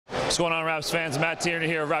What's going on, Raps fans? Matt Tierney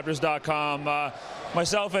here of Raptors.com.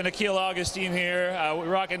 Myself and Akil Augustine here. We're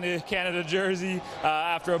rocking the Canada jersey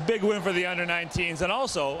after a big win for the under-19s and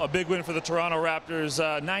also a big win for the Toronto Raptors,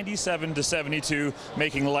 97-72,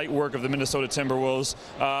 making light work of the Minnesota Timberwolves.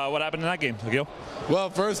 What happened in that game, Akil? Well,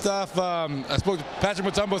 first off, I spoke to Patrick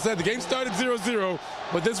Mutombo, said the game started 0-0,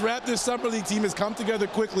 but this Raptors Summer League team has come together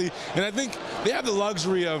quickly, and I think they have the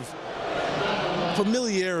luxury of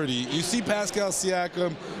familiarity. You see Pascal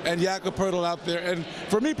Siakam and Jakob Poeltl out there, and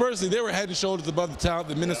for me personally, they were head and shoulders above the talent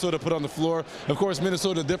that Minnesota put on the floor. Of course,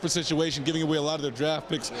 Minnesota, a different situation, giving away a lot of their draft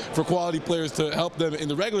picks for quality players to help them in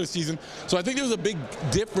the regular season. So I think there was a big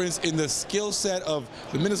difference in the skill set of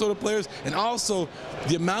the Minnesota players, and also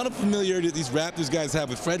the amount of familiarity that these Raptors guys have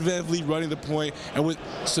with Fred VanVleet running the point, and with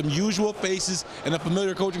some usual faces and a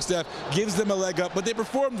familiar coaching staff gives them a leg up. But they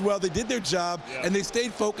performed well, they did their job, and they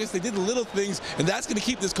stayed focused, they did the little things, and that's going to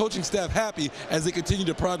keep this coaching staff happy as they continue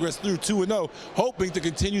to progress through 2-0, hoping to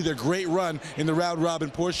continue their great run in the round-robin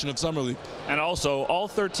portion of Summer League. And also, all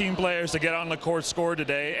 13 players to get on the court scored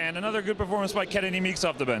tierney, and another good performance by Tierney and Meeks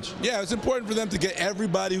off the bench. Yeah, it's important for them to get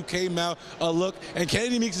everybody who came out a look, and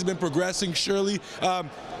Tierney and Meeks has been progressing, surely.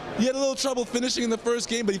 He had a little trouble finishing in the first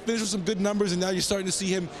game, but he finished with some good numbers, and now you're starting to see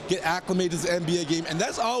him get acclimated to the NBA game, and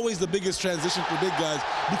that's always the biggest transition for big guys,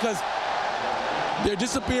 because they're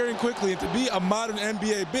disappearing quickly, and to be a modern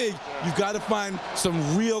NBA big, you've got to find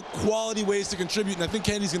some real quality ways to contribute, and I think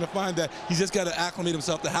Kenny's going to find that. He's just got to acclimate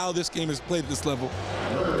himself to how this game is played at this level.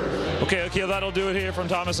 Okay, that'll do it here from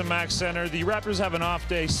Thomas and Mack Center. The Raptors have an off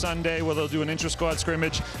day Sunday where they'll do an intra-squad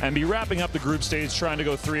scrimmage and be wrapping up the group stage trying to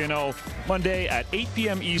go 3-0 Monday at 8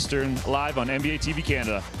 p.m. Eastern, live on NBA TV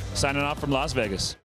Canada. Signing off from Las Vegas.